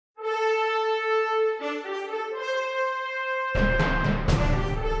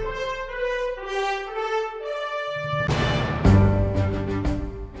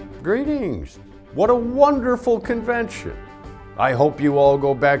Greetings. What a wonderful convention. I hope you all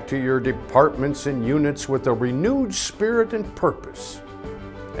go back to your departments and units with a renewed spirit and purpose.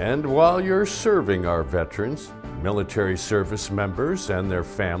 And while you're serving our veterans, military service members, and their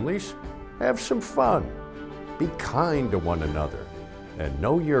families, have some fun. Be kind to one another, and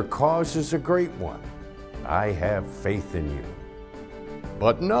know your cause is a great one. I have faith in you.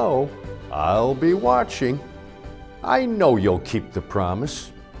 But know, I'll be watching. I know you'll keep the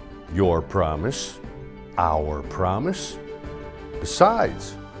promise, your promise, our promise.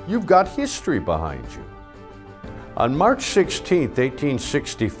 Besides, you've got history behind you. On March 16,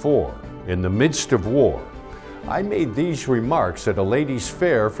 1864, in the midst of war, I made these remarks at a ladies'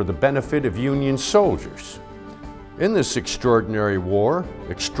 fair for the benefit of Union soldiers. In this extraordinary war,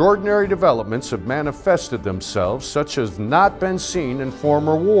 extraordinary developments have manifested themselves such as have not been seen in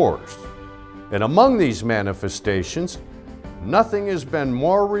former wars. And among these manifestations, nothing has been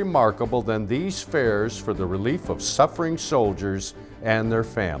more remarkable than these fairs for the relief of suffering soldiers and their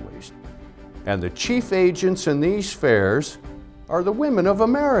families. And the chief agents in these fairs are the women of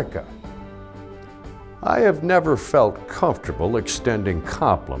America. I have never felt comfortable extending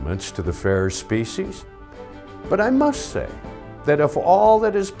compliments to the fair species, but I must say that if all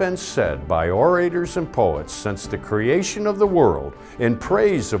that has been said by orators and poets since the creation of the world in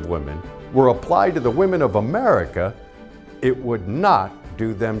praise of women were applied to the women of America, it would not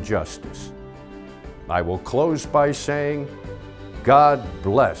do them justice. I will close by saying, God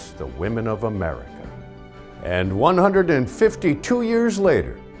bless the women of America. And 152 years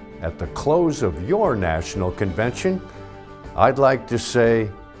later, at the close of your national convention, I'd like to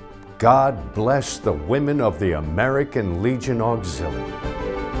say, God bless the women of the American Legion Auxiliary.